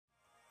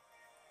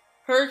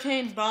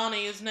Hurricane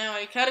Bonnie is now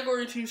a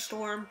Category 2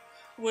 storm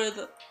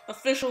with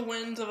official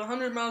winds of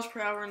 100 miles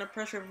per hour and a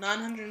pressure of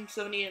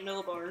 978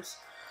 millibars.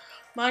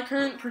 My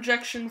current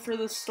projection for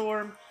this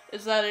storm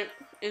is that it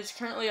is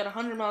currently at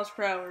 100 miles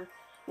per hour,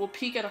 will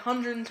peak at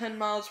 110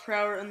 miles per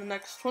hour in the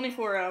next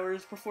 24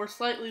 hours before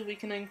slightly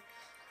weakening,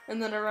 and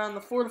then around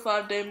the 4 to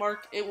 5 day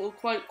mark it will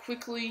quite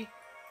quickly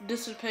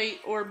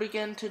dissipate or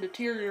begin to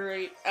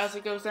deteriorate as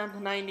it goes down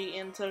to 90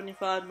 and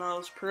 75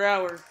 miles per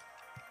hour.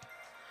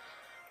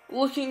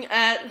 Looking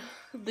at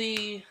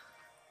the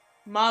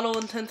model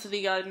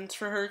intensity guidance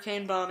for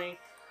Hurricane Bonnie,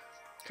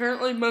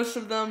 currently most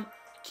of them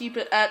keep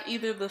it at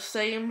either the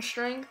same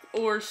strength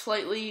or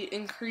slightly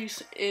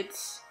increase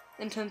its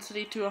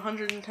intensity to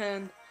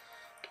 110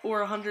 or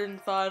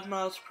 105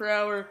 miles per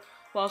hour,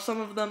 while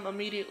some of them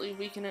immediately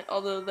weaken it,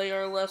 although they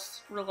are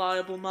less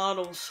reliable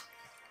models.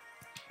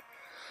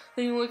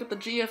 Then you look at the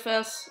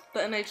GFS, the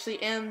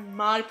NHC, and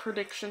my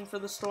prediction for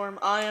the storm.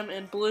 I am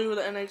in blue,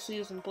 the NHC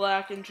is in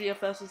black, and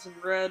GFS is in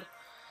red.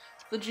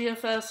 The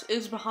GFS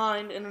is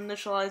behind in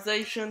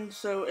initialization,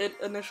 so it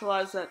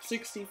initialized at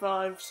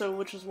 65,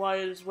 which is why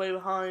it is way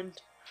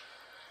behind.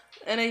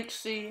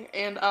 NHC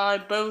and I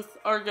both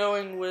are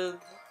going with,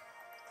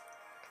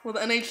 the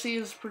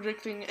NHC is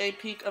predicting a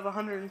peak of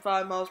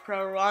 105 miles per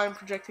hour, while I am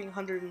projecting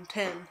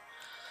 110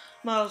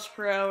 miles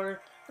per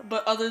hour.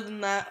 But other than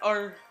that,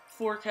 our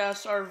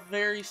forecasts are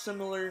very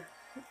similar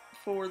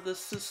for this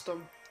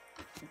system.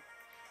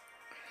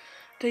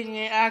 Taking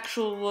an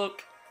actual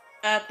look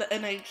at the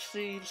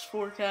NHC's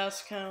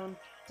forecast cone,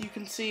 you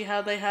can see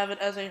how they have it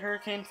as a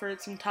hurricane for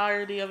its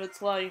entirety of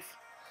its life.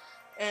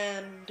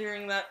 And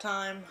during that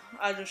time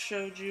I just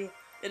showed you,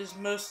 it is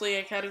mostly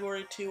a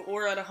Category 2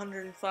 or at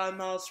 105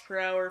 miles per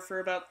hour for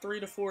about 3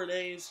 to 4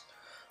 days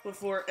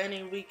before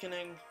any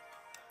weakening.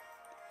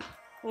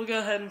 We'll go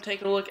ahead and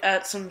take a look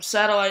at some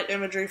satellite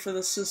imagery for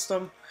the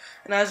system,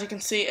 and as you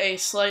can see, a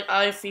slight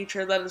eye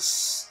feature that is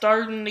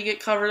starting to get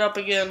covered up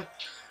again,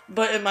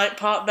 but it might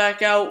pop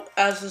back out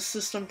as the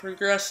system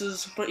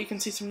progresses. But you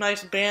can see some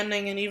nice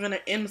banding and even an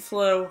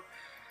inflow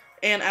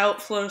and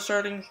outflow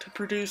starting to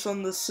produce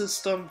on the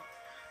system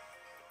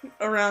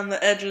around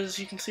the edges.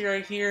 You can see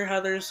right here how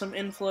there's some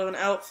inflow and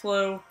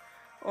outflow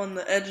on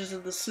the edges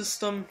of the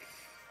system,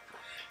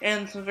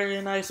 and some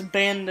very nice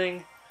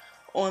banding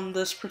on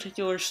this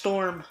particular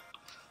storm.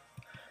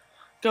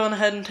 Going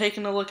ahead and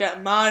taking a look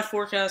at my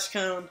forecast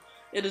cone,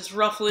 it is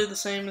roughly the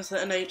same as the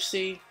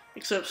NHC,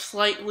 except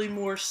slightly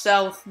more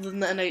south than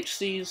the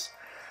NHC's.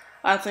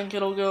 I think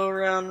it'll go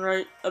around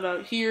right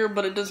about here,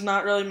 but it does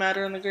not really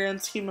matter in the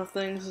grand scheme of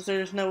things, as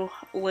there's no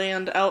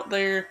land out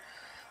there.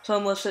 So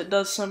unless it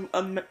does some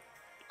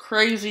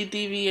crazy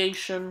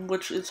deviation,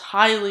 which is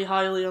highly,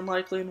 highly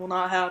unlikely and will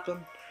not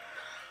happen,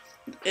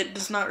 it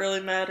does not really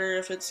matter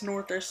if it's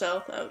north or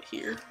south out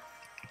here.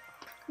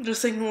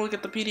 Just taking a look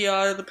at the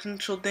PDI, the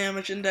potential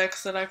damage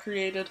index that I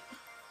created.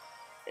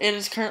 It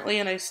is currently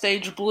in a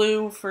stage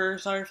blue for,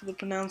 sorry for the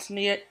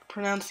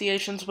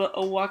pronunciations, but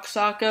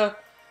Oaxaca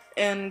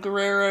and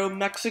Guerrero,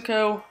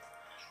 Mexico.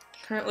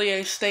 Currently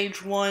a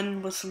stage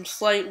 1 with some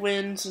slight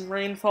winds and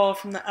rainfall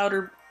from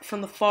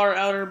the far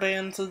outer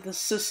bands of the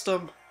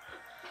system.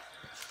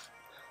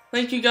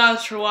 Thank you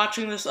guys for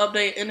watching this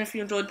update, and if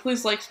you enjoyed,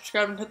 please like,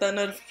 subscribe, and hit that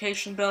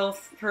notification bell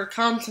for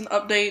constant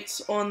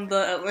updates on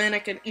the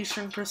Atlantic and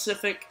Eastern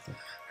Pacific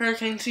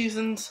hurricane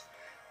seasons.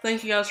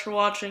 Thank you guys for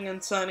watching,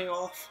 and signing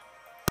off.